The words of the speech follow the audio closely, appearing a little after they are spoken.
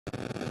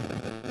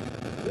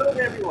Hello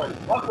there, everyone.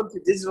 Welcome to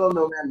Digital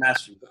Nomad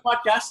Mastery, the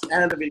podcast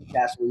and the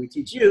videocast where we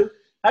teach you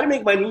how to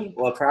make money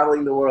while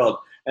traveling the world.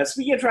 And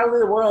speaking of traveling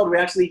the world, we're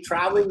actually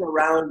traveling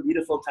around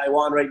beautiful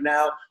Taiwan right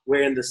now.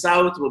 We're in the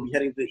south, we'll be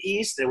heading to the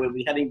east, and we'll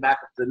be heading back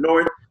up to the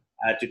north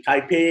to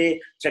Taipei,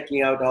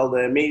 checking out all the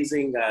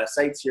amazing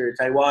sites here in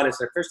Taiwan.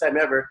 It's our first time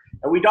ever.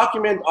 And we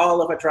document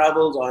all of our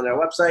travels on our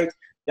website,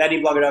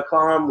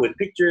 daddyblogger.com, with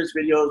pictures,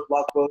 videos,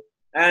 blog posts,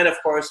 and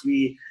of course,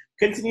 we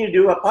continue to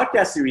do a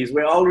podcast series.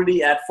 We're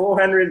already at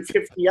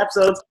 450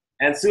 episodes,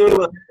 and soon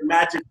we'll hit the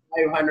magic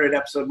 500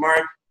 episode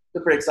mark.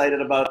 Super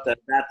excited about that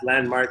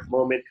landmark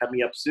moment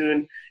coming up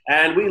soon.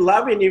 And we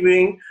love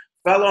interviewing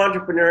fellow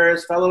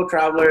entrepreneurs, fellow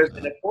travelers,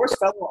 and of course,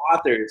 fellow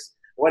authors.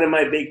 One of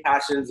my big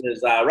passions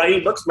is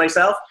writing books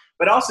myself,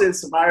 but also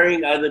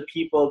inspiring other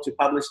people to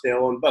publish their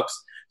own books.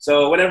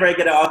 So whenever I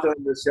get an author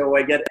on the show,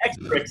 I get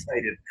extra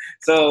excited.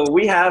 So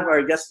we have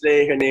our guest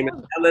today. Her name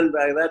is Ellen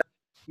Violet.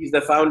 She's the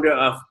founder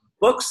of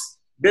Books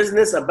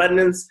Business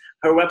Abundance.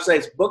 Her website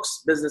is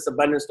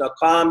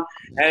booksbusinessabundance.com,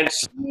 and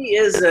she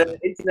is an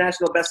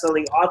international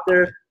best-selling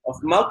author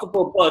of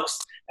multiple books.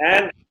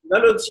 And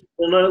not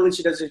only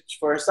she does it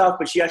for herself,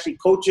 but she actually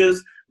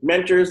coaches,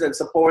 mentors, and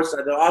supports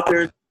other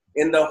authors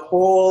in the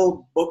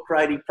whole book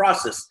writing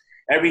process.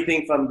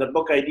 Everything from the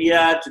book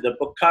idea to the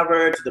book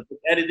cover to the book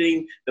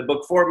editing, the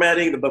book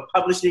formatting, the book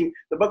publishing,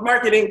 the book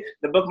marketing,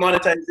 the book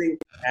monetizing,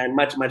 and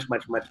much, much,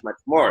 much, much, much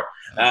more.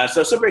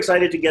 So super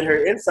excited to get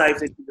her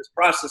insights into this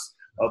process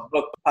of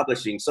book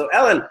publishing. So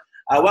Ellen,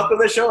 welcome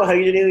to the show. How are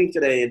you doing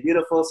today in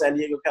beautiful San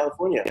Diego,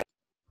 California?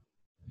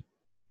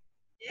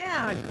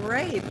 Yeah,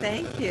 great.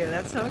 Thank you.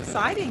 That's so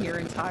exciting. You're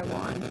in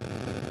Taiwan.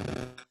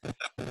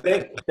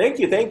 Thank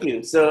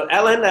you. So,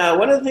 Ellen,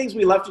 one of the things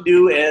we love to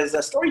do is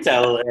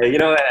storytell.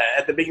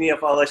 At the beginning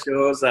of all our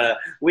shows,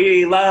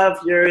 we love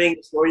hearing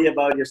a story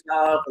about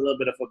yourself, a little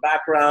bit of a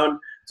background.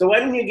 So, why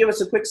don't you give us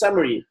a quick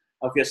summary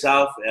of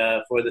yourself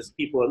for the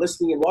people who are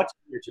listening and watching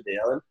here today,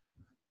 Ellen?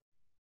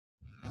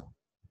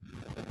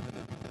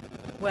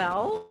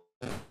 Well,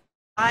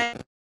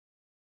 I've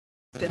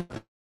been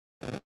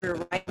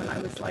writing when I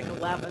was like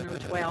 11 or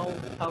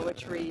 12,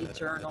 poetry,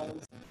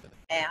 journals,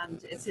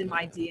 and it's in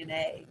my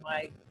DNA.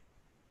 My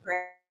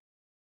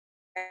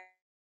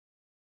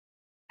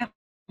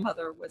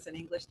grandmother was an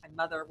English. My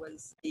mother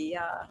was the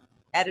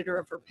editor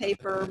of her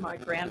paper. My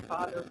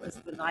grandfather was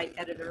the night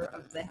editor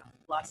of the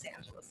Los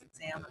Angeles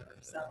Examiner.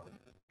 So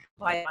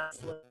I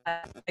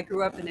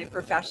grew up in a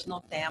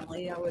professional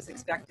family. I was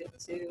expected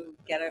to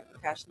get a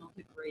professional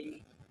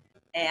degree,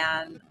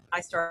 and I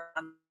started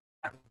on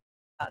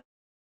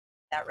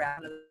that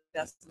round of the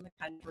best in the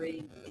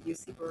country at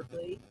UC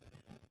Berkeley,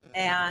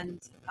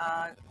 and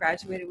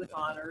graduated with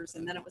honors.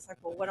 And then it was like,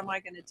 well, what am I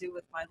going to do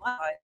with my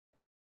life?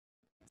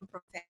 I'm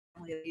from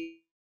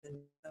family,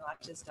 and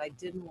I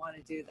didn't want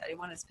to do that. I didn't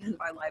want to spend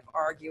my life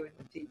arguing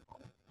with people.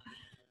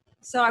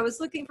 So I was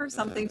looking for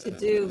something to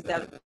do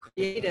that was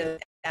creative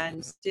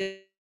and still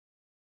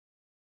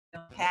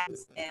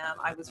patents, and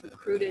I was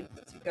recruited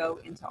to go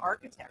into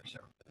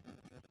architecture.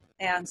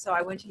 And so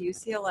I went to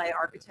UCLA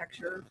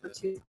architecture for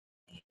 2 years.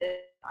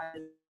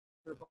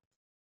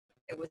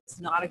 It was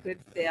not a good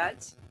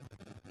fit,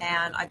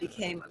 and I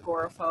became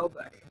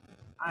agoraphobic.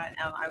 And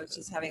I was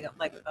just having a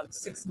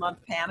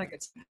 6-month panic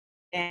attack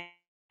and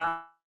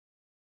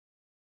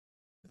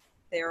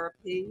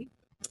therapy.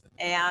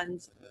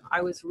 And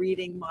I was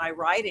reading my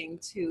writing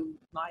to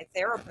my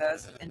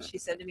therapist, and she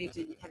said to me,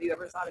 have you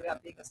ever thought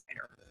about being a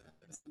writer?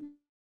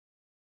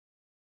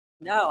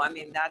 No, I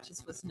mean, that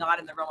just was not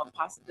in the realm of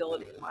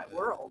possibility in my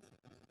world.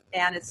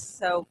 And it's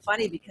so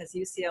funny because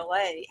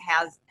UCLA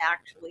has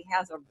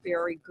a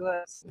very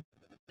good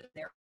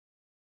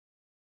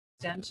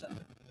extension.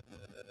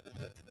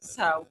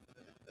 So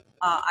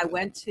I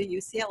went to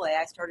UCLA.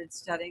 I started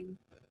studying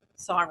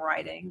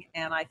songwriting,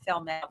 and I fell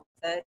in love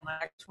with it. And I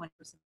got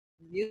 20%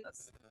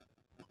 music,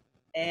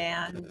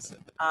 and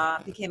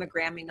became a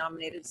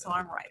Grammy-nominated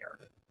songwriter.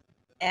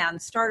 And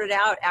started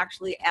out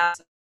actually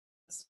as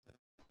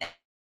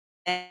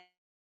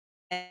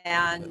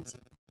and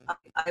I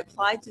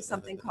applied to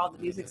something called the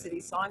Music City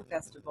Song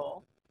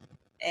Festival,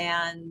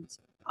 and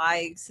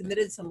I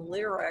submitted some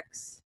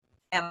lyrics,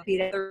 and I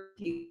beat other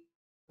people,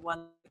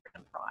 won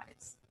the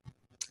prize.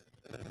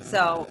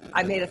 So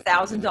I made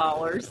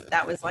 $1,000.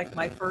 That was like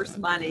my first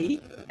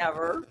money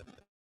ever,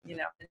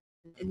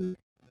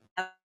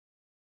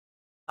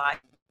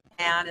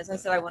 and as I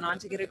said, I went on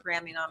to get a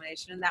Grammy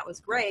nomination, and that was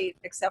great,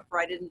 except for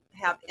I didn't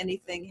have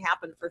anything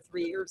happen for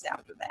 3 years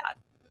after that.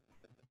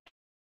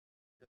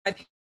 I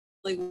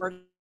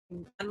worked,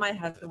 and my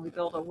husband, we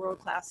built a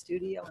world-class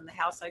studio in the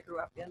house I grew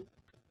up in.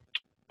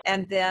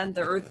 And then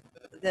the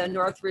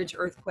Northridge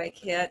earthquake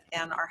hit,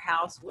 and our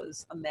house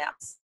was a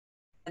mess.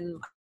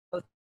 And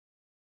both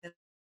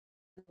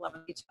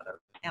loving each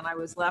other. And I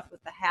was left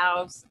with the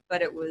house,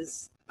 but it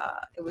was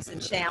in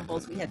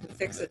shambles. We had to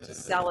fix it to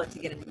sell it to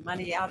get any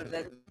money out of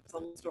it. It's a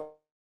little story.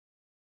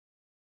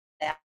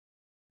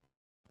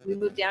 We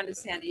moved down to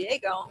San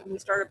Diego, and we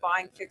started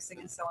buying, fixing,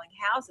 and selling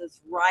houses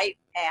right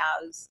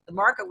as the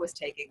market was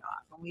taking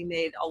off, and we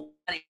made a lot of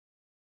money.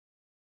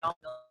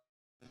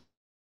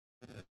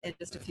 in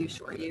just a few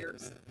short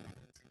years.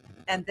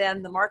 And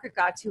then the market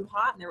got too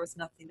hot and there was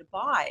nothing to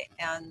buy.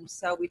 And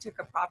so we took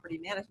a property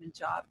management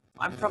job.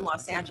 I'm from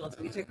Los Angeles.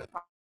 We took a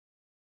property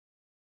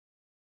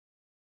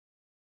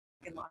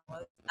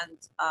and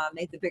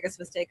made the biggest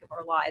mistake of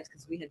our lives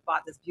because we had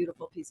bought this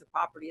beautiful piece of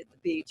property at the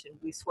beach and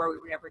we swore we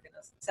were never going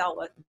to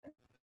sell it.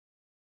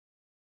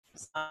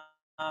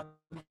 Um,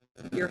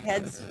 your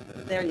head's,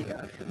 there you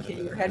go.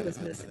 Your head was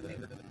missing.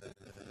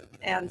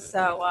 And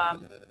so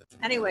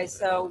anyway,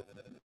 so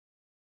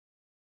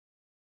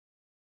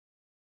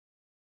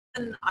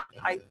and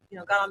I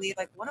got on the,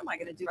 like, what am I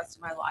going to do the rest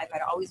of my life?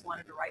 I'd always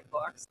wanted to write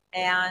books.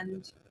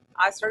 And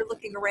I started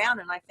looking around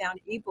and I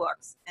found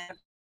ebooks and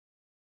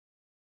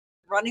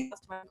running to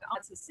my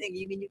God, this thing.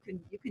 You mean you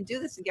can do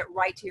this and get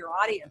right to your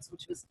audience,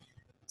 which was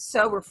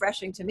so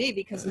refreshing to me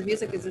because the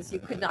music business you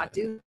could not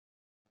do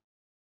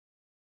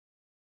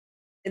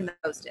in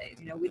those days.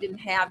 We didn't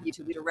have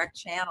YouTube, we direct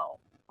channel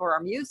for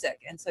our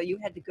music. And so you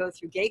had to go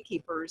through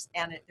gatekeepers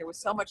and there was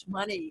so much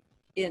money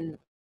in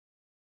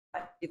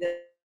that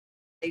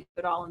they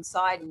put all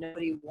inside and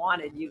nobody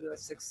wanted you to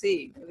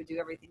succeed. They would do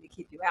everything to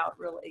keep you out,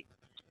 really.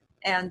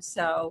 And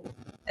so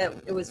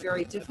it was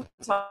very difficult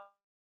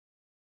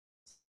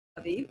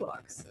of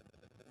ebooks.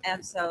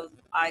 And so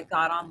I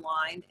got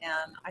online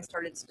and I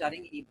started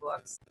studying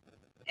ebooks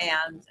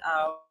and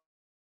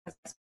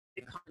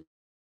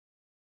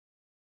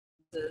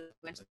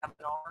went to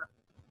seminar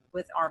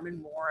with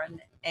Armin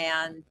Warren,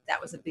 and that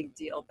was a big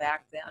deal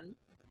back then.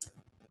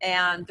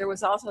 And there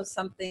was also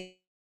something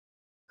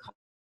called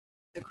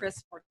the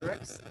Chris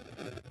Fordricks,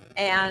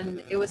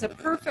 and it was a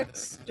perfect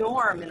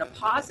storm in a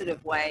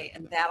positive way,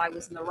 in that I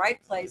was in the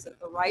right place at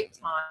the right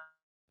time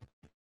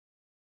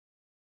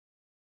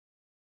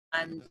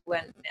and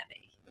went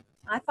many.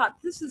 I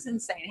thought, this is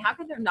insane. How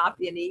could there not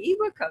be any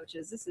ebook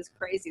coaches? This is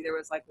crazy. There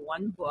was like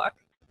one book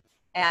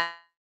and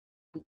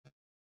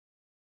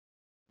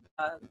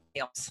I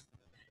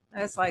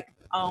was like,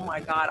 oh my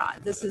God,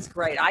 this is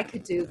great. I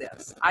could do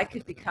this. I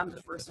could become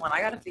the first one.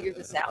 I got to figure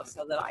this out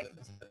so that I can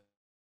do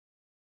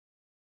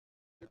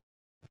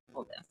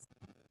this.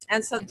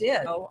 And so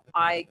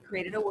I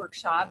created a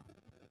workshop,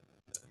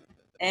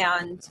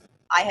 and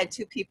I had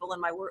 2 people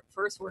in my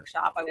first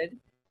workshop. I did,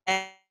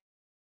 and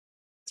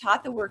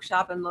taught the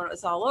workshop, and when it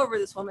was all over,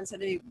 this woman said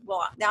to me,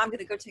 well, now I'm going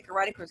to go take a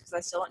writing course because I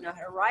still don't know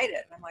how to write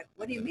it. And I'm like,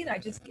 what do you mean? I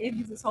just gave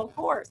you this whole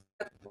course.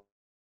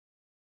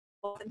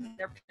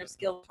 Their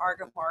skill,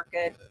 target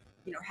market,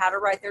 how to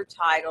write their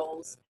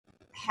titles,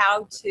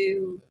 how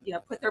to,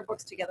 put their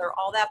books together,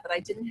 all that, but I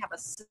didn't have a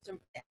system.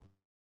 I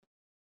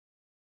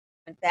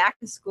went back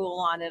to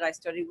school on it. I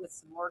studied with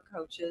some more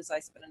coaches.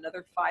 I spent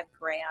another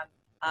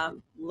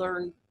 $5,000,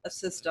 learned a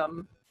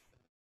system.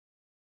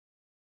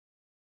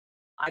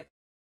 I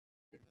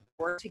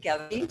worked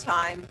together.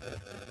 Meantime,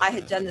 I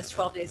had done this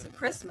 12 Days of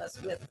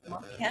Christmas with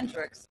Mark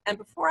Hendricks. And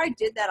before I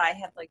did that, I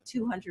had like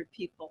 200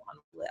 people on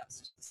the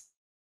list.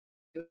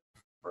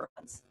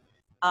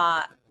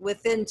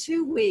 Within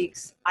 2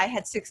 weeks, I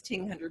had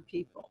 1,600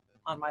 people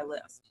on my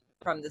list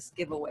from this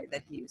giveaway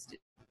that he used to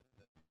do.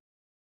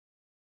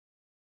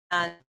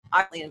 And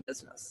I'm in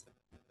business.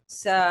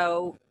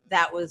 So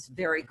that was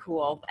very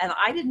cool. And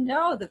I didn't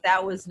know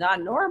that was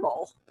not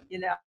normal,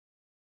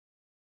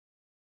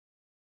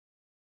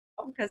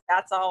 because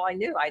that's all I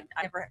knew. I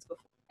never had before.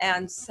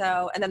 And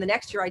then the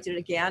next year I did it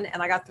again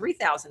and I got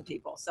 3,000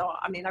 people. So,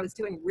 I mean, I was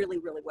doing really,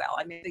 really well.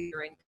 I made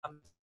your income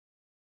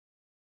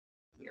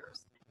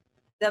years.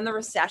 Then the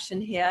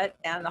recession hit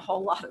and a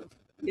whole lot of,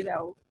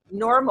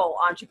 normal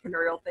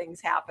entrepreneurial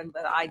things happened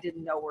that I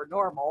didn't know were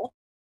normal.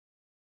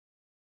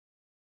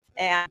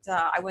 And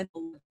I went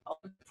through a lot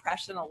of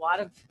depression, a lot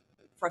of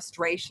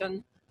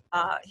frustration.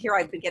 Here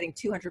I'd been getting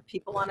 200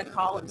 people on a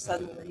call, and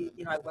suddenly,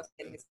 I wasn't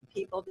getting as many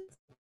people.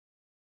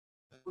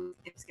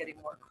 It was getting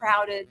more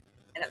crowded.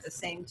 And at the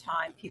same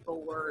time,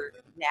 people were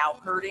now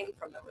hurting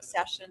from the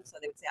recession. So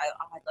they would say,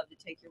 I'd love to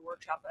take your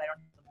workshop, but I don't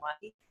have the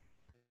money.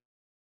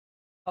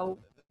 So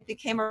it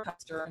became a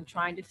customer and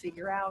trying to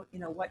figure out,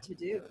 what to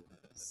do.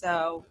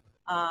 So,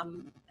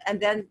 and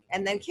then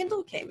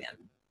Kindle came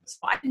in. So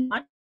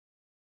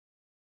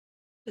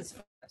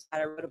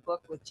I wrote a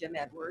book with Jim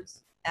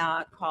Edwards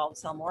called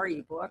Sell More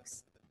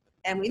eBooks.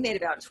 And we made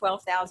about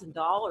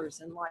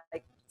 $12,000 in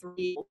like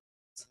 3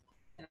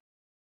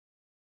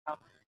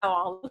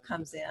 all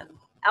comes in.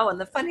 Oh, and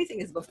the funny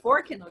thing is,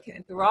 before Kindle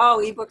came through,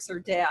 ebooks are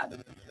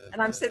dead.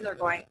 And I'm sitting there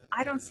going,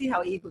 I don't see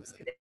how ebooks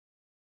could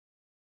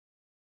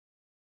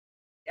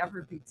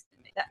ever be,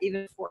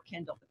 even before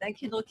Kindle. But then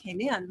Kindle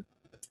came in,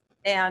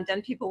 and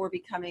then people were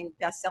becoming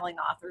best-selling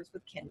authors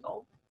with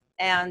Kindle.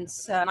 And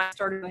so I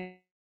started doing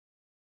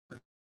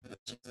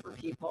for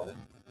people,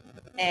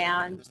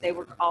 and they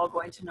were all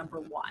going to number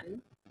 1.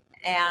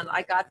 And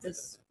I got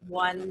this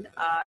one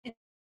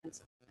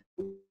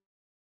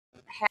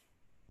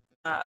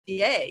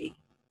VA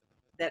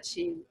that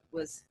she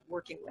was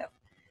working with,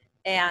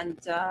 and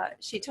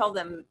she told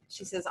them,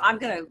 she says, I'm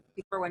going to,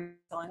 before when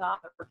selling off,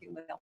 working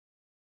with them,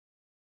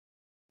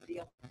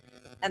 deal.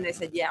 And they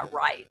said, yeah,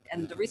 right.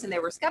 And the reason they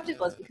were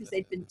skeptical is because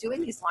they'd been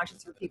doing these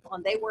launches for people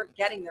and they weren't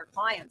getting their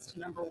clients to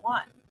number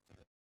one.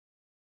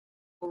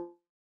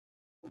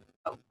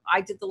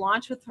 I did the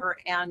launch with her,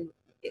 and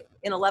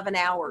in 11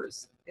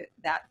 hours,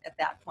 at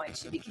that point,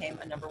 she became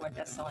a number one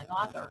best-selling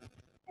author.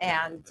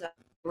 And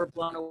we were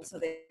blown away. So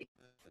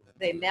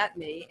they met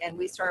me, and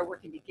we started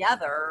working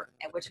together,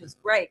 and which was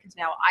great because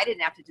now I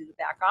didn't have to do the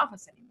back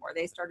office anymore.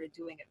 They started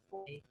doing it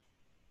for me,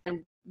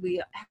 and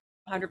we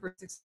 100%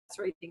 success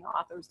rate being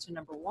authors to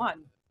number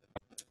one.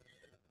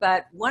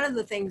 But one of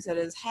the things that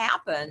has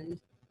happened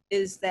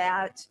is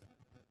that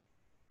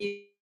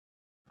you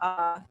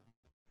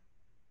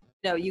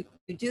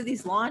do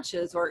these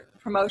launches or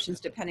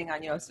promotions depending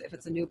on, if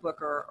it's a new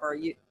book or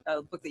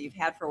a book that you've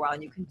had for a while,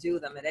 and you can do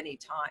them at any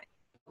time.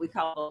 We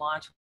call it a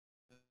launch.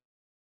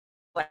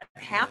 What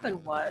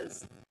happened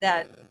was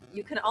that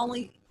you can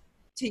only,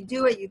 to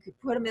do it, you could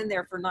put them in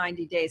there for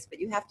 90 days, but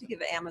you have to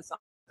give Amazon.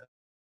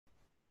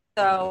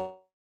 So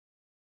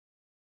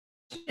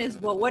is,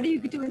 well, what are you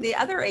doing the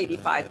other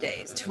 85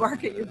 days to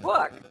market your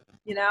book?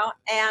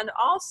 And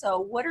also,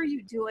 what are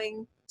you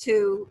doing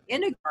to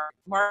integrate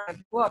market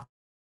your book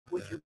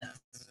with your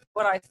business?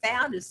 What I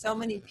found is so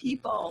many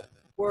people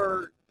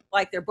were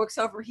like, their book's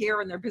over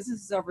here and their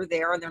business is over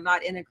there, and they're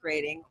not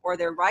integrating, or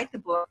they write the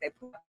book, they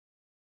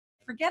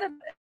forget about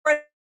it, or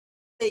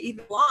they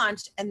even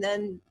launched and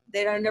then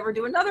they don't never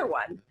do another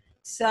one.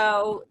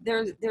 So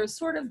there's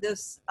sort of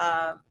this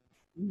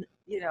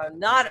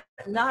not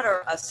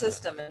a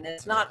system, and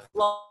it's not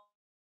flawed.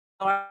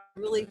 I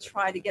really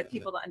try to get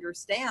people to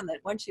understand that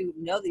once you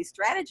know these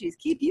strategies,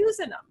 keep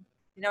using them.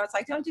 It's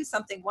like, don't do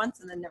something once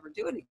and then never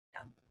do it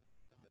again.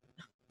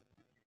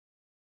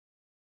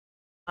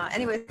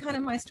 Anyway, kind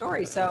of my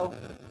story. So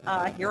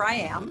here I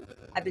am.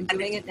 I've been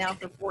doing it now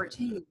for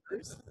 14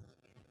 years.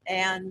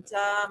 And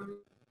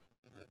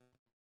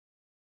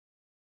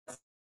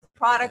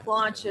product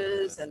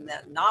launches, and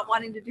then not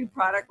wanting to do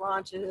product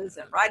launches,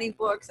 and writing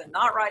books and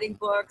not writing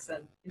books,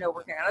 and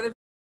working on other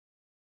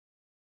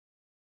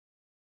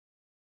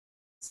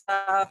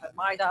stuff and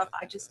my stuff.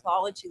 I just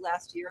anthology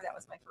last year. That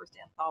was my first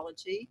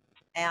anthology,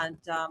 and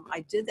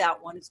I did that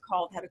one. It's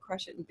called How to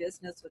Crush It in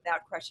Business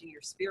Without Crushing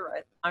Your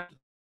Spirit.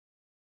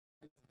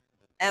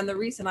 And the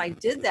reason I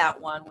did that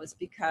one was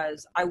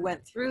because I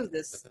went through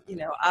this,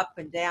 up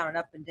and down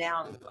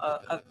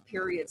of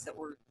periods that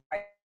were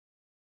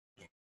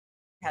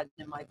had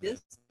in my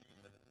business.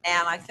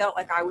 And I felt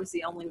like I was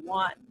the only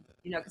one,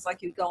 because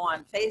like you go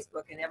on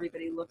Facebook and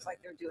everybody looks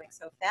like they're doing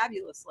so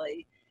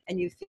fabulously, and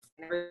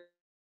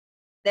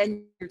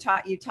then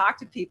you talk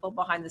to people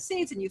behind the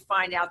scenes and you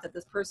find out that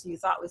this person you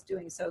thought was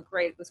doing so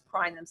great was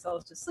crying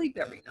themselves to sleep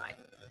every night.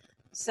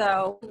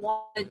 So I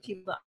wanted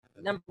people to,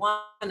 number one,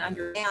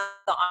 understand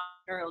the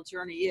entrepreneurial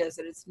journey is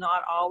that it's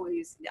not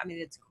always,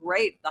 it's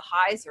great. The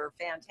highs are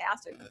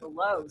fantastic. The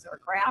lows are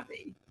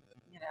crappy,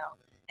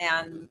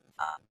 and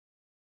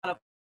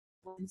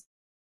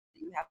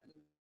you have to,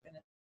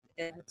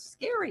 and it's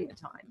scary at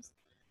times.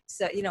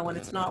 So, when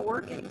it's not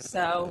working.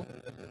 So,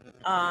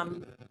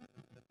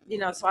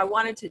 so I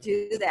wanted to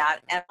do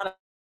that, and but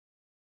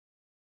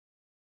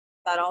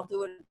I'll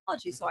do an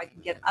anthology so I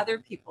can get other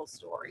people's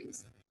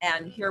stories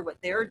and hear what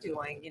they're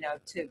doing,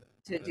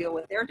 to deal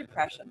with their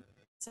depression.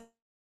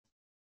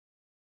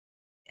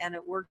 And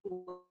it worked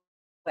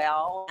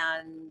well,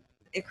 and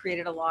it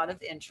created a lot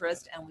of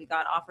interest, and we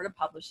got offered a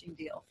publishing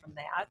deal from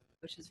that,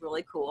 which is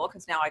really cool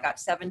because now I got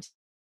 17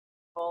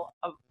 people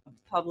of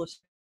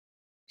published,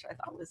 which I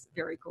thought was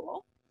very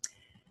cool.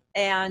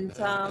 And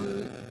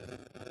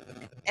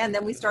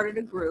then we started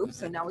a group.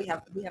 So now we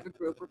have a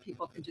group where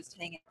people can just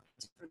hang out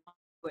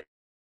with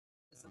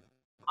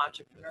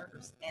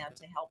entrepreneurs and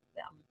to help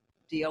them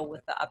deal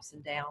with the ups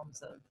and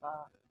downs of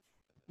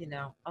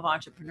of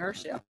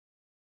entrepreneurship.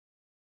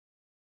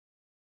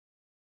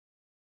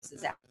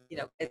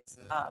 It's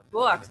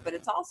books, but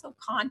it's also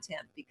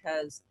content,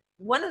 because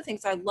one of the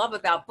things I love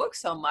about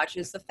books so much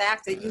is the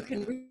fact that you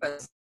can read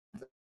it.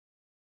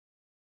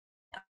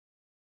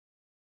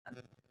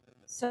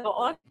 So a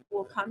lot of people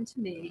will come to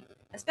me,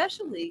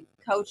 especially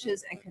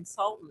coaches and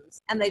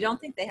consultants, and they don't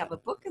think they have a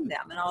book in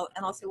them. And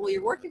I'll say, well,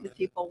 you're working with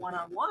people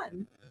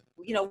one-on-one.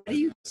 What do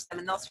you teach them?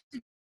 And they'll,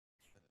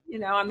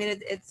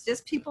 it's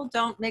just people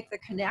don't make the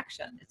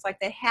connection. It's like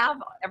they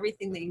have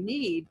everything they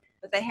need,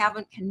 but they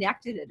haven't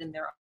connected it in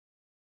their,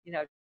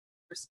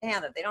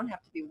 understand that they don't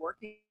have to be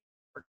working,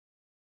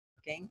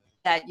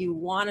 that you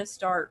want to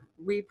start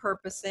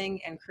repurposing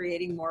and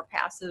creating more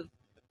passive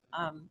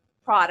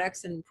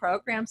products and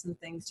programs and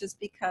things, just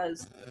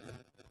because,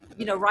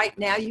 right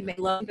now you may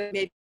love it,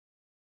 maybe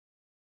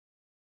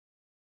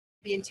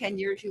in 10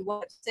 years you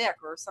won't get sick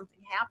or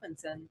something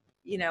happens, and,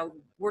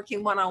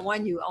 working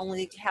one-on-one, you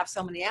only have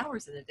so many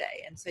hours in a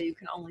day. And so you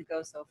can only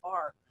go so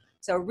far.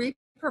 So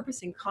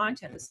repurposing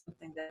content is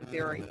something that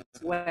varies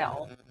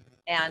well.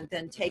 And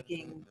then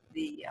taking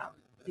the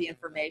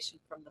information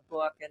from the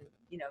book and,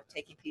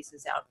 taking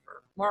pieces out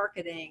for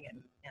marketing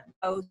and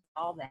posts,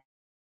 all that.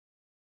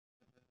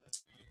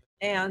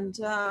 And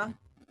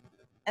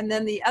And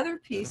then the other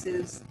piece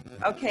is,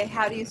 okay,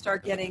 how do you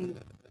start getting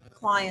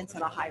clients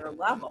at a higher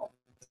level?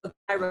 So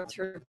I wrote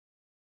through,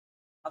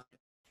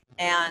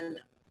 and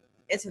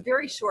it's a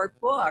very short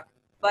book,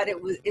 but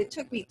it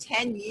took me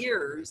 10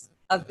 years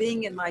of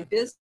being in my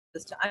business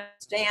to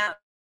understand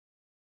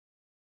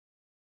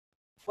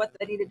what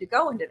I needed to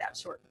go into that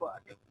short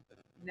book.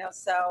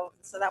 So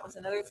that was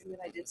another thing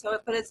that I did. So,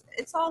 but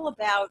it's all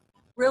about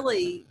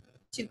really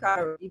you've got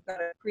to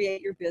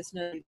create your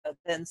business,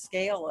 then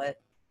scale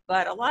it.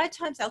 But a lot of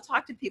times I'll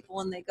talk to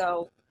people and they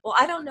go, "Well,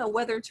 I don't know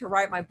whether to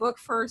write my book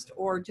first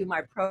or do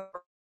my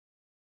program."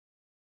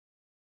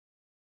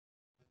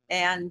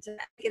 And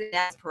I get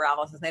analysis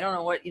paralysis. They don't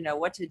know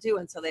what to do,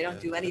 and so they don't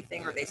do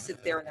anything, or they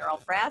sit there and they're all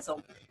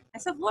frazzled. I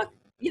said, "Look,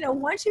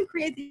 once you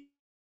create the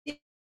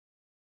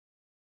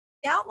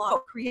outline,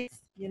 create,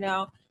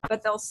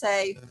 but they'll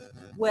say,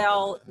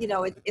 well,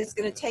 it's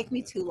going to take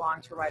me too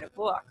long to write a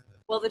book.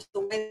 Well, the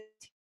way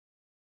to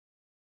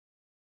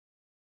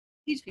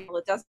teach people,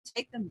 it doesn't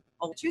take them.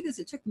 Well, the truth is,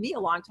 it took me a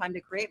long time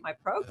to create my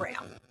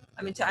program.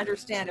 I mean, to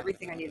understand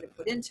everything I needed to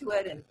put into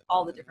it and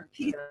all the different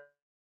pieces,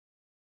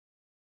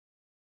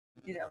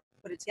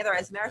 put it together.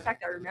 As a matter of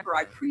fact, I remember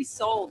I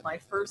pre-sold my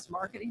first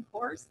marketing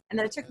course, and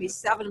then it took me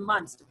 7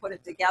 months to put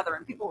it together,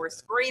 and people were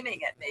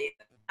screaming at me.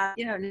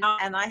 Now,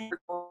 and I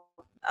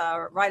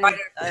write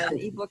an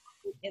ebook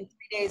in 3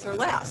 days or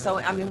less. So,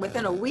 I mean,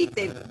 within a week,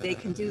 they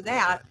can do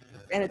that.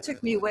 And it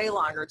took me way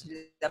longer to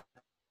do that.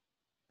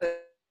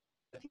 But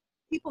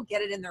people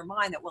get it in their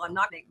mind that, well, I'm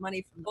not making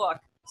money from the book,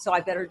 so I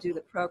better do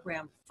the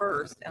program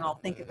first, and I'll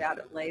think about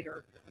it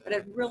later. But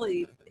it's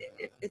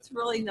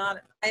really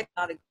not a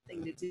good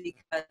thing to do,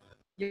 because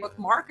your book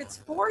markets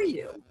for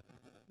you.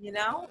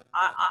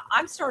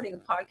 I'm starting a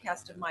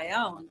podcast of my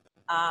own.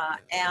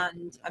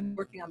 And I'm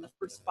working on the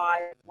first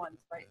 5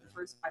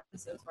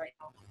 episodes right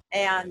now.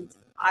 And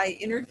I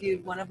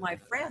interviewed one of my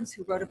friends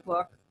who wrote a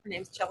book. Her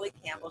name's Shelley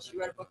Campbell. She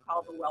wrote a book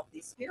called The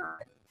Wealthy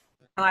Spirit.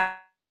 And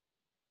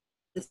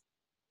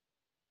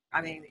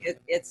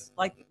it's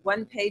like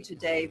 1 page a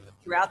day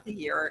throughout the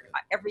year.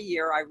 Every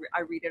year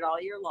I read it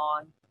all year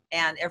long.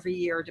 And every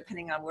year,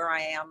 depending on where I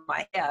am in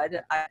my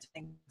head, I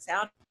things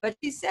out. But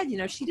she said,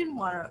 she didn't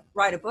want to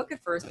write a book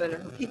at first, but her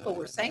people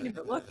were saying to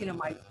her, look,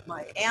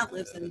 my aunt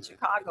lives in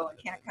Chicago and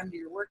can't come to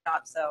your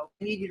workshop, so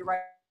I need you to write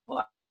a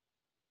book.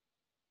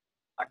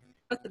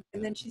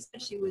 And then she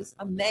said she was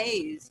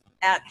amazed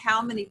at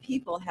how many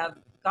people have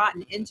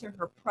gotten into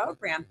her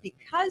program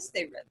because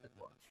they read the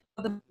book.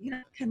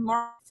 Can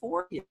mark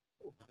for you.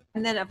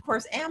 And then, of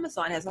course,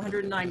 Amazon has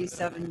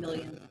 197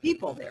 million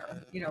people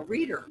there,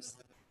 readers.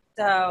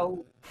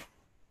 So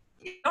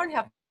you don't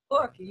have a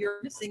book,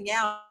 you're missing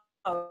out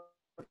on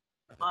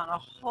a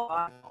whole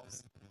lot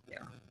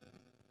there.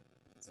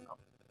 So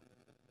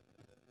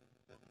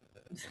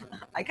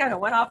I kind of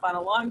went off on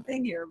a long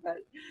thing here, but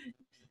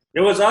it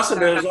was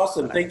awesome. It was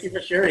awesome. Thank you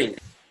for sharing.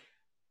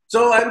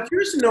 So I'm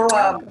curious to know,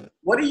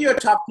 what are your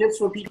top tips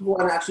for people who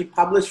want to actually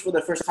publish for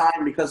the first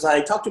time? Because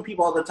I talk to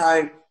people all the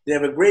time. They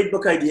have a great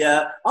book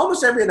idea.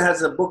 Almost everyone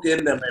has a book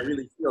in them. I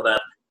really feel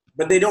that.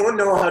 But they don't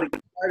know how to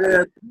get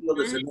started. They feel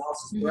this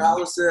analysis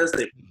paralysis.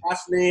 They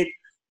procrastinate.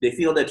 They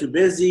feel they're too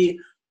busy.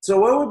 So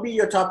what would be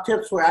your top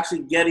tips for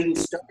actually getting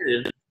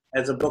started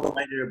as a book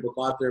writer, book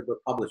author,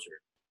 book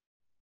publisher?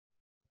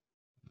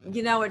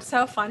 It's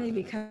so funny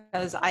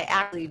because I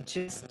actually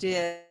just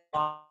did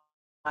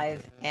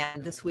live,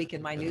 and this week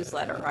in my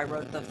newsletter, I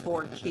wrote the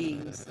 4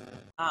 keys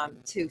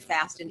to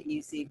fast and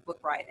easy book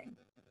writing.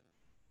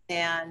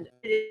 And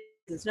it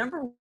is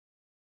number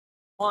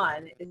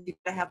 1 is you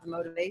got to have the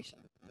motivation.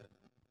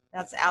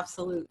 That's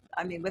absolute.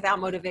 I mean, without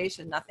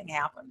motivation, nothing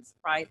happens,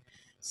 right?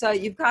 So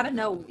you've got to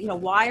know,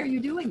 why are you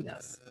doing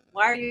this?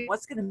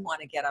 What's going to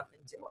want to get up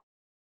and do it?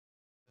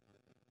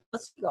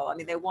 Let's go. I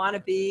mean, they want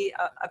to be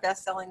a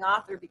best-selling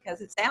author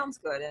because it sounds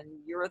good and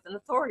you're an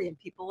authority and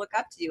people look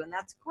up to you, and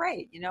that's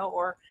great,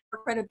 or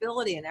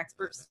credibility and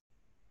experts.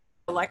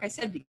 Like I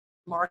said, be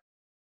market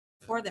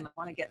for them. I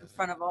want to get in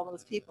front of all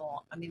those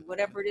people. I mean,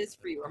 whatever it is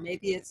for you, or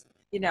maybe it's,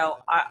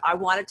 I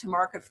wanted to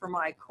market for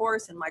my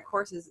course, and my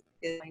course is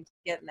going to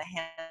get in the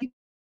hand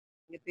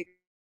a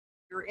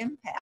bigger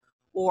impact.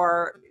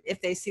 Or if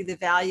they see the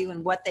value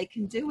in what they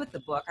can do with the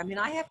book. I mean,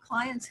 I have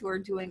clients who are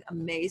doing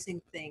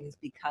amazing things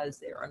because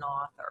they're an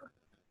author.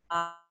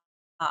 I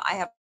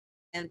have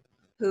a client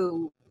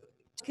who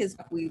took his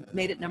book, we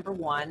made it number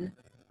 1,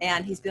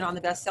 and he's been on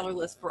the bestseller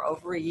list for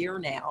over a year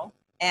now.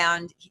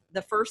 And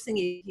the first thing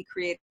he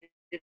created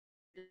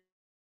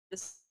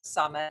this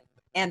summit,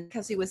 and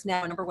because he was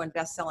now a number 1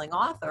 best-selling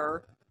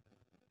author,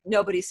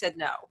 nobody said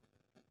no,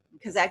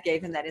 because that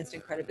gave him that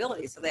instant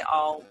credibility. So they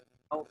all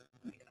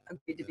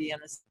agreed to be in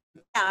this.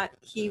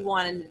 He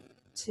wanted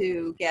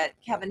to get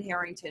Kevin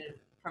Harrington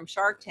from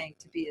Shark Tank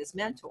to be his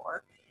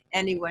mentor,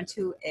 and he went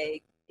to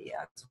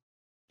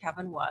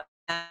Kevin was,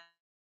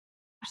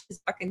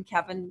 and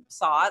Kevin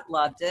saw it,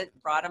 loved it,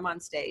 brought him on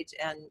stage,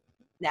 and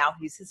now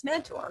he's his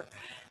mentor.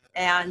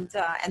 And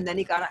then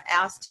he got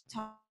asked to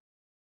talk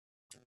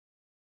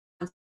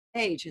on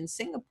stage in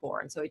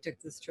Singapore, and so he took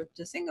this trip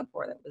to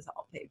Singapore that was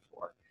all paid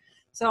for.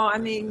 So, I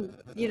mean,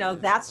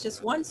 that's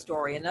just one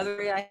story.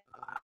 Another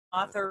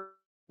author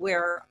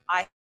where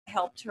I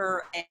helped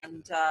her,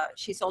 and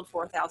she sold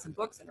 4,000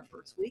 books in her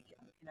first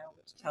weekend,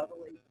 which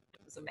totally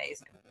was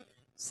amazing.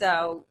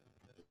 So,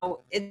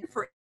 it's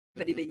for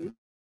everybody, but you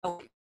know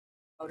what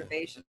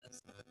motivation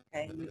is.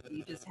 Okay,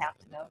 you just have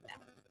to know that,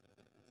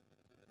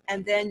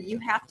 and then you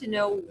have to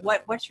know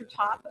what's your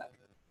topic.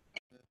 I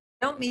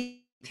don't mean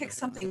pick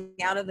something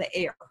out of the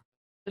air.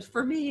 But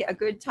for me, a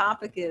good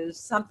topic is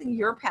something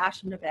you're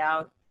passionate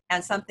about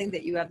and something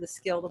that you have the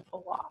skill to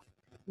pull off.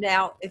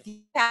 Now, if you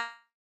have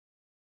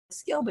the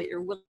skill, but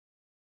you're willing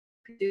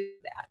to do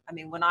that. I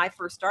mean, when I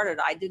first started,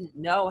 I didn't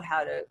know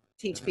how to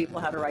teach people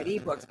how to write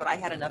ebooks, but I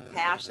had enough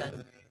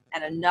passion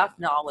and enough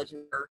knowledge of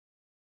it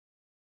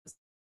was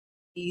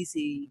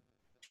easy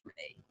for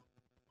me,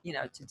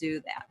 to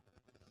do that.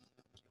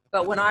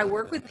 But when I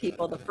work with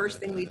people, the first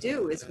thing we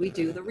do is we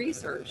do the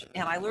research.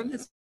 And I learned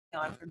this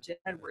from Jim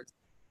Edwards.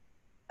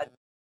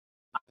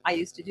 I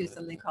used to do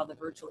something called the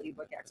Virtual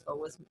Ebook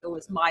Expo. It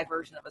was my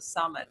version of a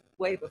summit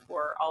way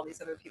before all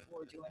these other people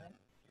were doing it.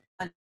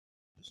 And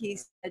he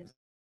said,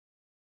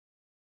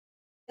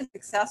 as a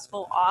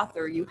successful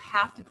author, you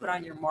have to put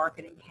on your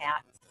marketing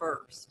hat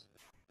first.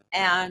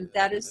 And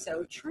that is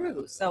so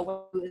true.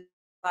 So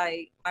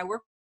I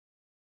work,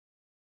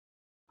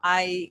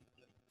 I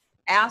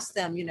ask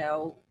them,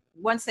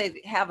 once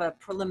they have a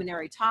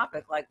preliminary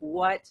topic, like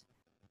what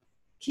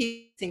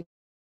key things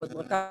would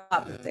look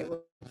up if they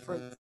were for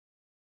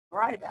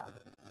write about.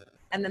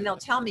 And then they'll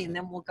tell me, and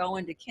then we'll go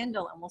into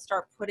Kindle and we'll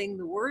start putting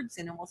the words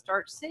in and we'll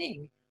start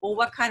seeing, well,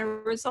 what kind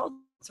of results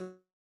are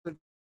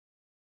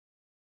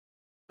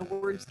the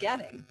words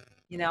getting?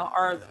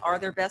 Are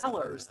there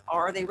bestsellers?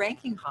 Are they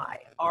ranking high?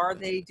 Are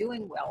they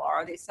doing well?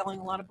 Are they selling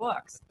a lot of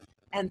books?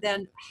 And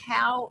then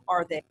how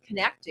are they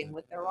connecting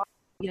with their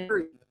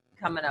audience,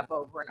 coming up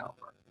over and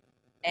over?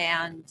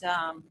 And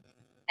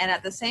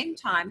at the same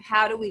time,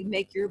 how do we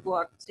make your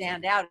book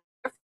stand out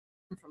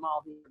from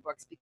all the other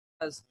books?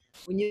 Because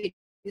when you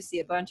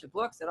see a bunch of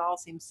books that all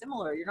seem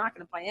similar, you're not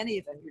going to buy any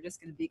of them. You're just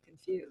going to be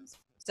confused.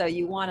 So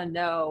you want to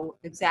know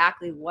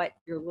exactly what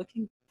you're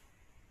looking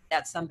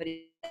at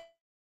somebody that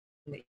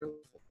you're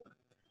looking for.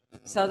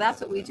 So that's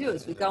what we do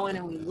is we go in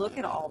and we look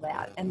at all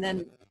that. And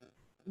then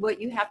what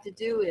you have to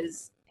do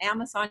is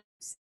Amazon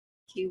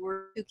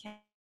keyword,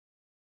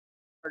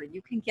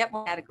 you can get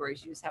more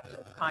categories. You just have to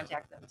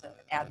contact them to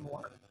add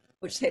more,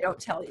 which they don't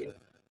tell you.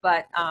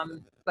 But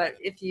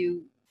if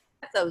you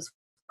get those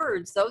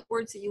words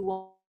that you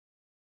want,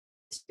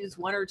 use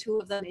one or two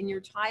of them in your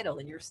title,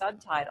 in your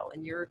subtitle,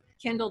 in your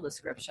Kindle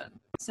description.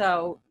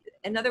 So,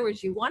 in other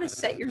words, you want to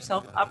set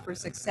yourself up for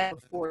success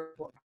before the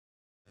book.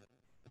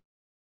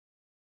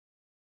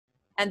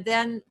 And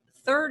then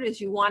third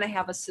is you want to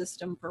have a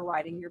system for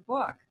writing your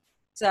book.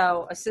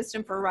 So a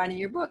system for writing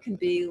your book can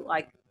be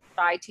like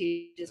I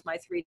teach is my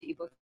 3D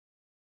book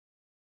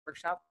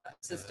workshop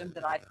system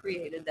that I've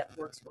created that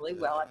works really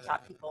well. I've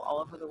taught people all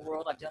over the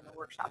world. I've done the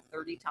workshop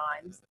 30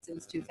 times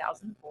since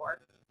 2004.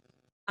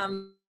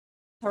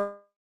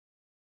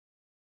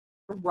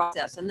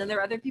 Process. And then there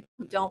are other people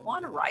who don't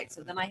want to write.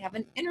 So then I have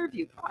an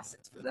interview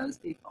process for those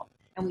people.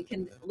 And we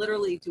can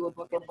literally do a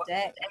book in a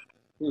day.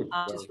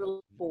 Just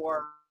really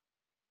for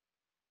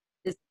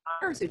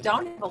designers who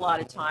don't have a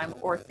lot of time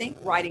or think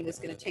writing is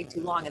going to take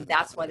too long and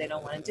that's why they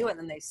don't want to do it. And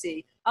then they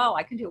see, oh,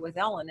 I can do it with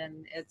Ellen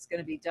and it's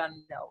going to be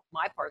done,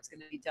 my part's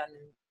going to be done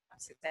in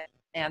 6 days.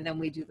 And then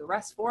we do the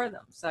rest for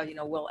them. So,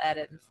 we'll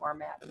edit and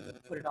format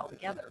and put it all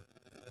together.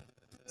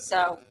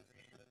 So,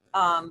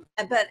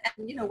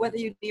 whether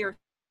you do your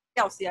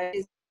else, the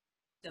idea is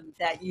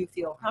that you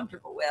feel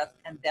comfortable with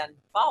and then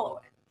follow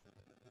it.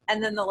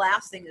 And then the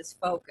last thing is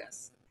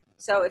focus.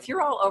 So if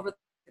you're all over,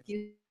 if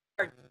you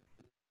start,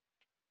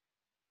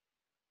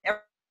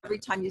 every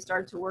time you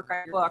start to work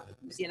on your book,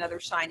 you see another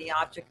shiny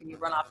object and you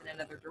run off in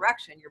another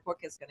direction, your book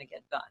is going to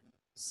get done.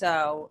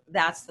 So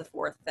that's the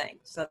fourth thing.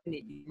 So you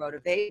need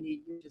motivation, you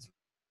need just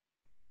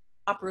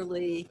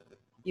properly,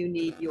 you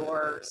need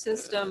your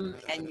system,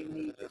 and you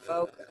need your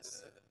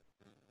focus.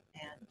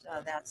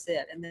 And that's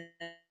it. And then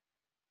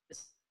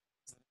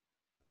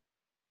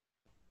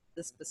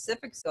the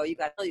specifics go, you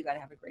got to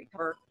have a great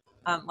cover.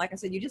 Like I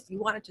said, you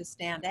want it to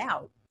stand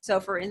out. So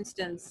for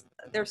instance,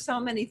 there's so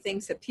many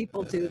things that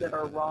people do that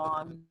are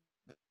wrong.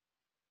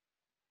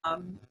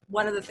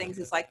 One of the things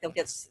is like they'll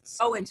get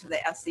so into the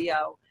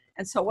SEO.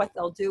 And so what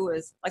they'll do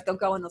is like they'll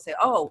go and they'll say,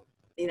 oh,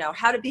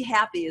 how to be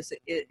happy is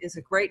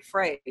a great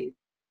phrase,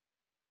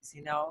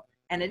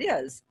 and it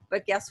is.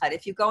 But guess what?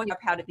 If you go and look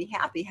up how to be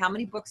happy, how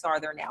many books are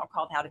there now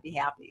called How to Be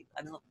Happy?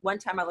 I mean, one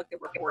time I looked at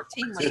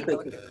 14, one time I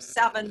looked at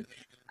 7.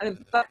 I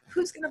mean, but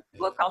who's going to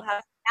book called How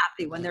to Be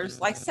Happy when there's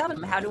like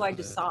 7? How do I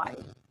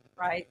decide,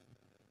 right?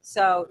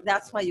 So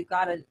that's why you've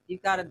got to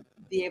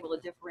be able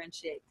to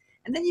differentiate.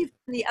 And then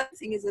the other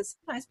thing is that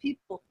sometimes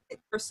people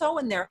are so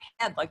in their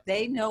head, like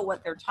they know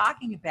what they're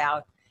talking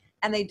about,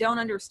 and they don't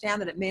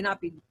understand that it may not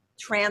be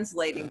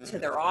translating to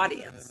their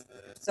audience.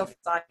 So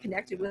I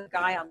connected with a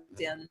guy on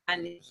LinkedIn,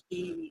 and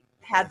he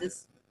had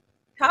this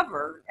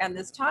cover and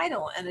this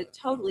title, and it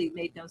totally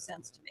made no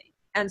sense to me.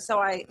 And so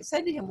I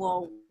said to him,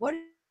 well, what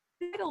does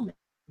the title mean?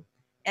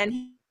 And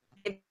he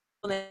gave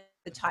me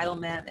the title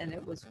meant, and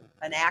it was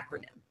an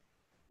acronym.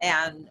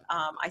 And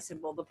I said,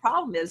 well, the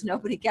problem is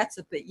nobody gets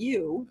it but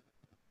you,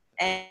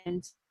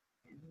 and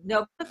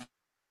nobody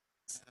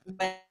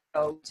went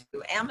go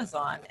to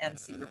Amazon and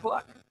see your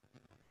book.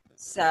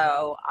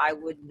 So I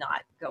would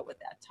not go with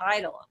that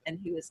title. And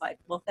he was like,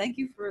 well, thank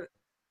you for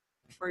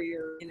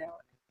your,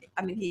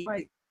 I mean, he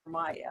for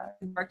my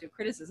constructive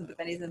criticism, but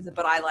then he says,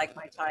 but I like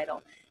my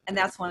title. And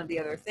that's one of the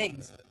other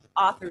things.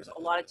 Authors a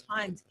lot of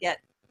times get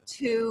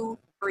too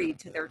free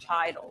to their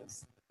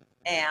titles,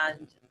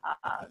 and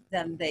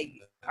then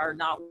they are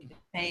not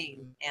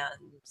retained,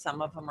 and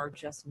some of them are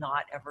just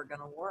not ever going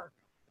to work.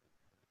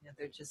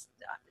 They're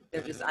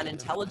just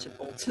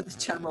unintelligible to the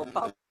general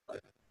public.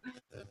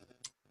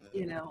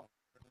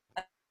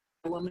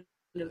 A woman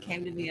who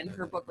came to me, and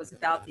her book was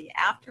about the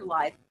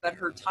afterlife, but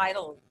her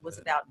title was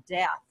about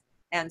death,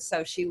 and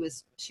so she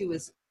was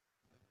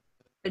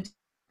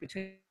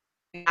between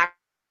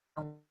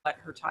what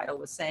her title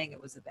was saying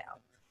it was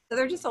about. So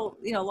there are just a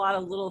lot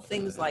of little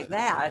things like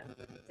that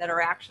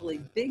are actually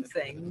big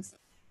things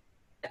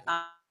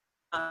that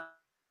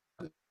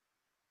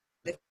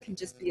can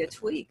just be a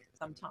tweak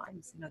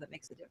sometimes, that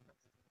makes a difference.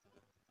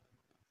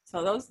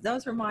 So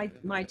those are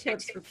my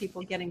tips for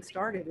people getting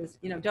started is,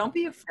 don't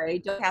be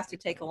afraid. It has to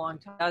take a long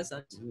time. It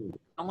doesn't.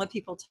 Don't let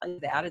people tell you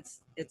that.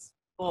 It's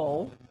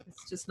bull.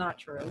 It's just not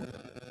true.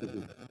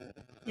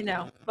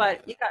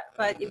 But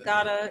you've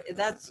gotta,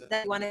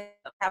 that you want to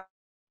have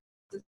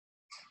the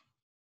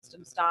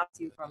system stops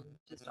you from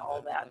just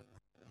all that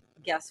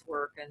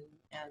guesswork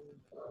and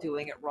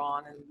doing it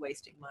wrong and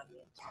wasting money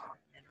and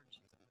energy.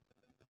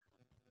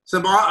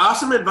 Some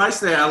awesome advice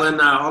there, Ellen,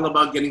 all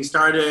about getting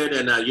started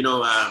and,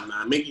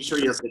 making sure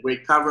you have the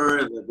great cover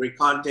and the great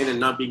content and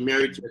not being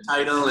married to the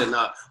title, and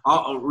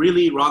all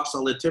really rock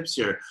solid tips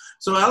here.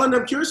 So, Ellen,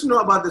 I'm curious to know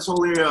about this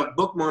whole area of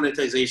book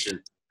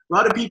monetization. A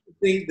lot of people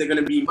think they're going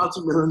to be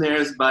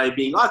multimillionaires by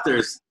being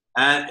authors.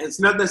 And it's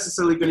not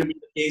necessarily going to be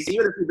the case.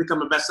 Even if you become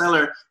a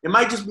bestseller, it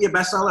might just be a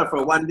bestseller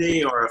for one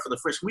day or for the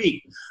first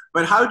week.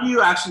 But how do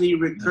you actually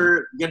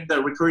get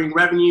the recurring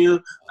revenue,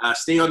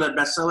 stay on that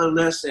bestseller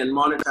list, and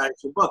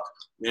monetize your book?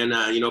 And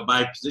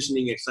by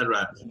positioning,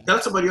 etc. Tell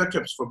us about your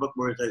tips for book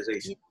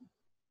monetization.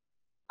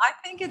 I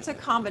think it's a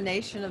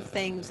combination of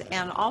things,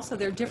 and also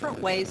there are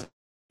different ways.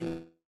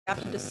 You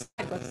have to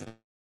decide what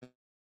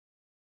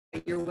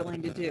you're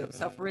willing to do.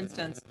 So, for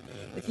instance,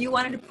 if you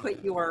wanted to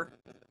put your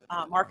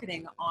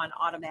marketing on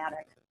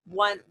automatic,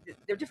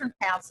 there are different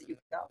paths that you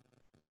can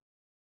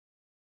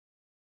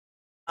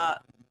go.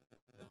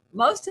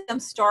 Most of them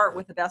start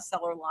with a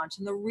bestseller launch,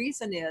 and the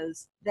reason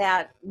is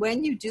that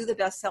when you do the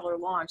bestseller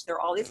launch, there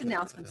are all these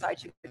announcement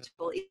sites you can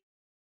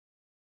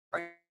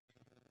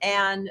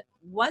and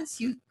once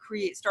you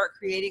start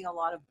creating a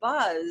lot of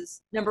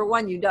buzz, number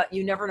one, you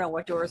never know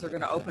what doors are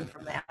going to open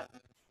from that.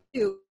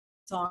 Two,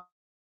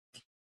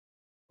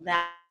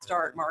 that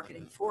start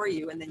marketing for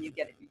you, and then you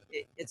get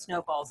it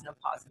snowballs in a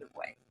positive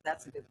way.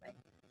 That's a good thing.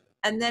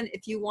 And then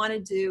if you want to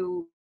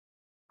do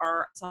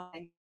our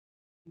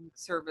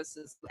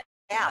services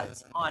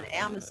ads on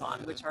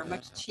Amazon, which are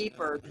much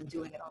cheaper than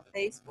doing it on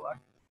Facebook,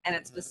 and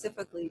it's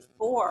specifically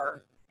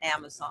for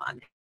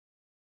Amazon.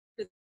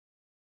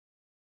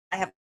 I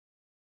have a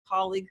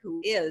colleague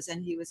who is,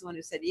 and he was the one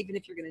who said, even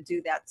if you're going to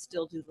do that,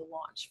 still do the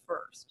launch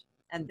first,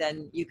 and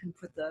then you can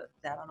put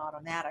that on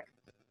automatic.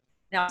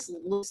 Now,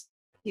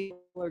 people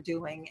are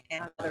doing,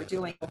 and they're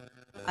doing, and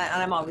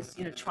I'm always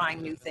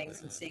trying new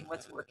things and seeing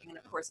what's working, and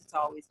of course it's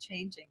always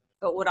changing.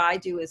 But what I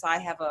do is I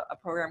have a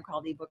program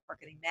called eBook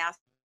Marketing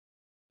Master,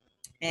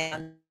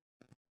 and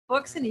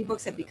books and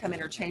ebooks have become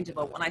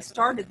interchangeable. When I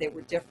started, they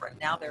were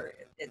different. Now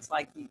it's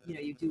like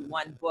you do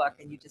one book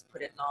and you just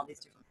put it in all these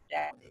different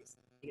modalities.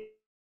 You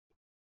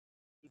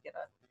get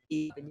an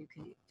e and you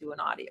can do an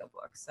audio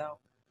book. So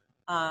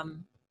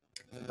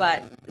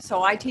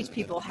so I teach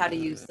people how to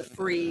use the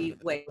free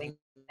way of doing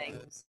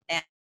things.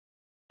 And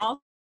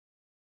also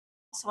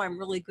I'm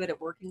really good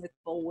at working with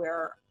people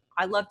where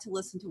I love to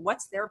listen to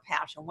what's their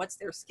passion, what's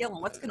their skill,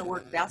 and what's going to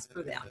work best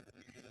for them.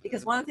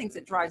 Because one of the things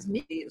that drives me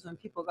is when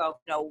people go,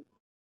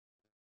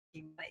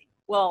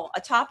 well,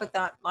 a topic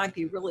that might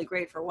be really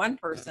great for one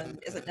person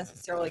isn't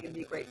necessarily going to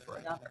be great for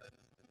another.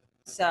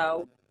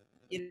 So,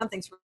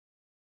 something's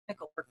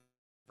technical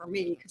for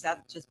me because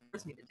that just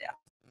bores me to death.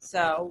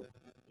 So,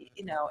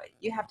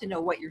 you have to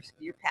know what your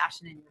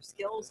passion and your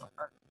skills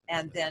are,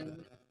 and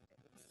then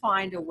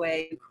find a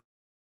way to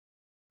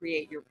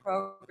create your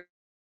program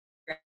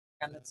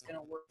that's going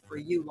to work for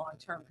you long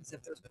term. Because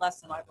if there's a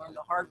lesson I've learned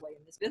the hard way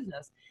in this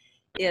business,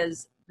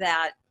 is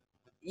that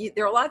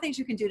there are a lot of things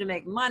you can do to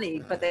make money,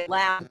 but they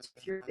lack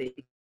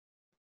security.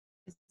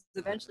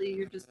 Eventually,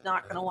 you're just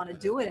not going to want to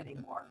do it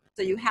anymore.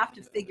 So you have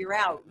to figure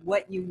out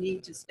what you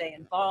need to stay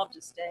involved,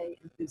 to stay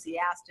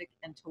enthusiastic,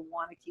 and to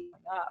want to keep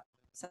it up.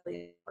 So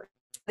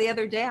the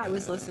other day, I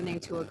was listening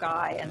to a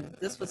guy, and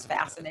this was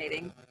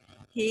fascinating.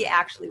 He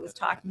actually was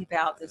talking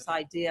about this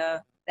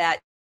idea that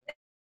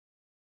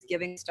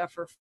giving stuff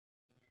for free.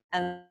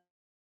 And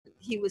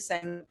he was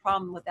saying the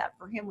problem with that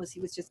for him was he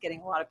was just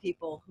getting a lot of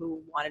people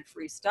who wanted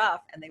free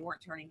stuff and they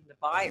weren't turning into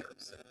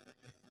buyers.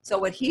 So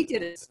what he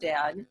did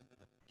instead,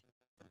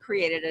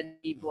 created an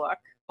ebook,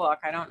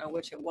 I don't know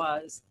which it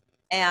was.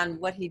 And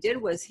what he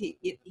did was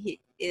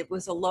it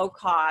was a low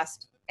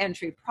cost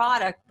entry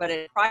product, but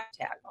a price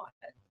tag on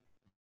it.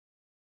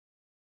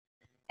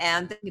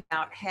 And think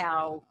about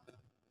how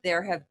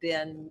there have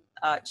been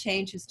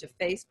changes to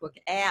Facebook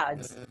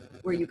ads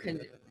where you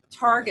can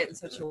target in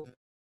such a way.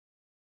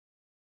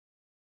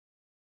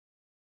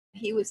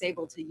 He was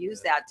able to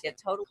use that to get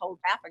total cold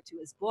traffic to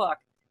his book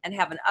and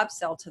have an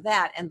upsell to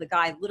that. And the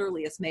guy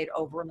literally has made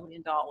over $1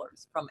 million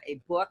from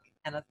a book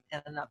and an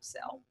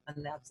upsell,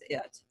 and that's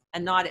it.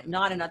 And not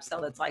an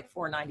upsell that's like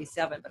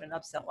 $497, but an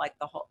upsell like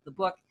the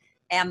book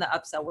and the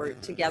upsell were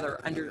together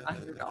under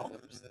 $100.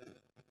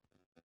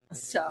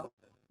 So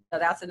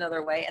that's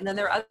another way. And then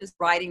there are others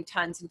writing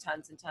tons and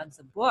tons and tons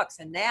of books.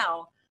 And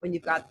now when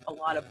you've got a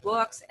lot of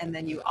books and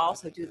then you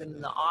also do them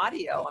in the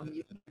audio, I mean,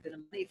 you can give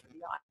them money for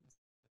the audience.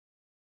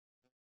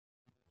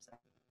 So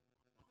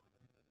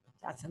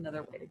that's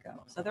another way to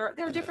go. So there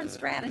are different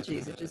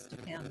strategies. It just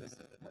depends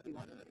what you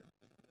want to do.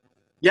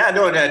 Yeah,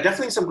 no,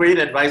 definitely some great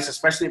advice,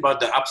 especially about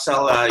the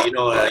upsell. You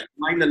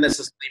might not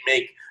necessarily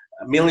make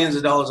millions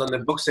of dollars on the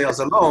book sales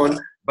alone,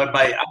 but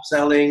by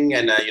upselling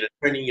and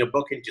turning your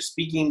book into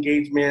speaking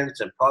engagements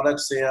and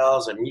product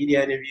sales and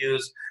media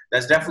interviews,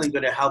 that's definitely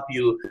going to help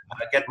you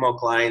get more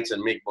clients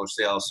and make more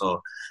sales.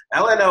 So,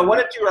 Ellen, I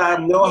wanted to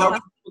know how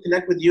people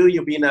connect with you.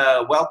 You've been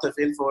a wealth of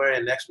info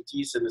and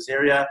expertise in this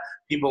area.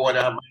 People want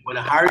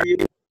to hire you,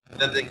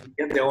 that they can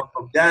get their own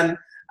book done.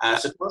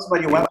 So tell us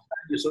about your website,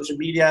 your social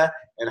media,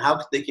 and how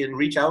they can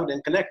reach out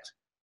and connect.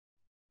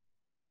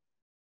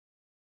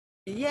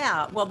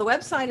 Yeah, well, the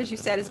website, as you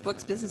said, is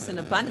Books, Business, and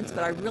Abundance,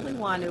 but I really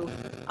want to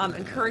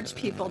encourage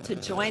people to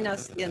join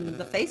us in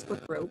the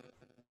Facebook group,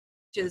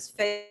 which is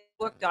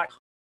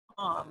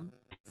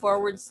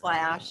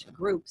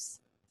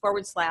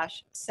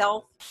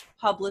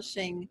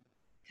facebook.com/groups/self-publishing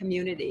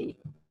community.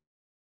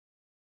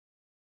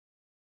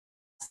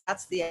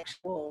 That's the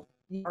actual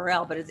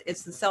URL, but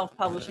it's the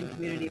self-publishing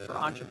community for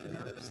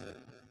entrepreneurs.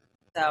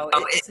 So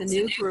it's a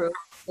new group.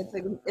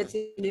 It's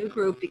a new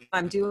group because what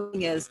I'm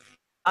doing is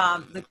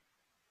the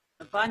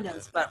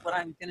abundance, but what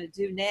I'm going to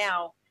do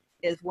now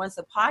is once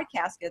the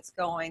podcast gets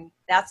going,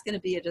 that's going to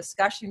be a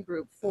discussion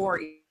group for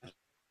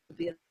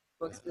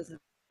Books, Business,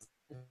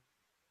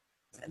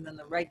 and then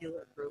the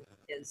regular group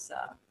is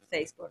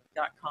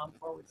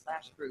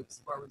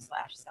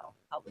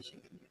facebook.com/groups/self-publishing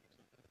community.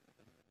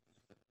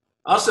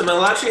 Awesome.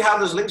 I'll actually have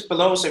those links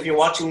below. So if you're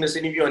watching this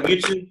interview on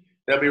YouTube,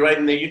 they'll be right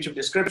in the YouTube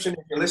description.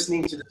 If you're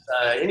listening to this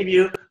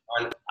interview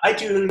on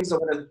iTunes or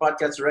one of the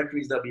podcast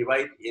directories, they'll be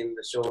right in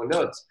the show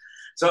notes.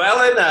 So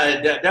Ellen,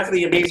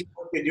 definitely amazing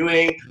work you're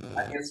doing,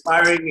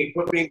 inspiring,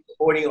 equipping,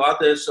 supporting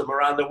authors from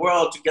around the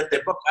world to get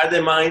their book out of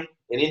their mind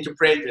and into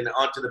print and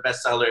onto the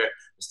bestseller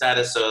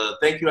status. So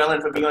thank you,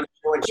 Ellen, for being on the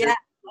show and sharing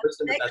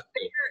wisdom with us.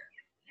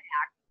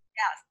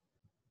 Yes.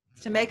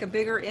 To make a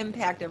bigger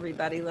impact,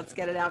 everybody, let's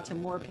get it out to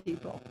more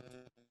people.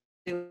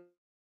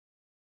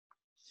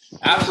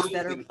 Absolutely. A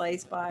better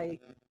place by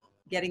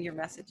getting your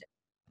message out.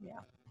 Yeah.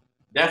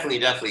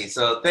 Definitely.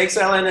 So thanks,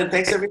 Ellen, and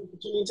thanks everyone for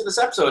tuning into this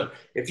episode.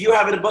 If you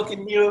have a book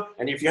in you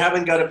and if you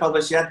haven't got it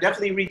published yet,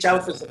 definitely reach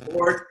out for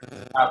support.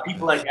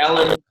 People like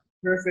Ellen,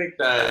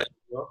 perfect for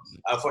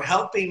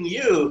helping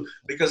you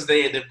because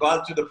they've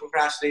gone through the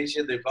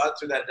procrastination, they've gone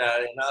through that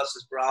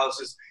analysis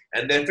paralysis,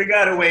 and then figure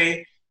out a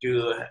way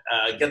to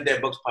get their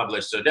books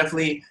published. So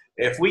definitely,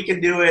 if we can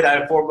do it, I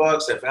have 4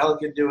 books. If Ellen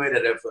can do it,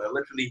 and if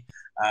literally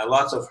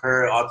lots of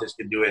her authors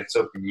can do it,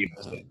 so can you.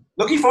 So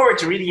looking forward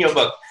to reading your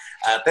book.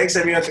 Thanks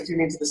everyone for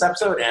tuning into this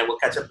episode, and we'll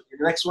catch up with you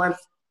in the next one.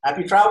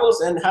 Happy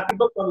travels and happy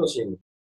book publishing.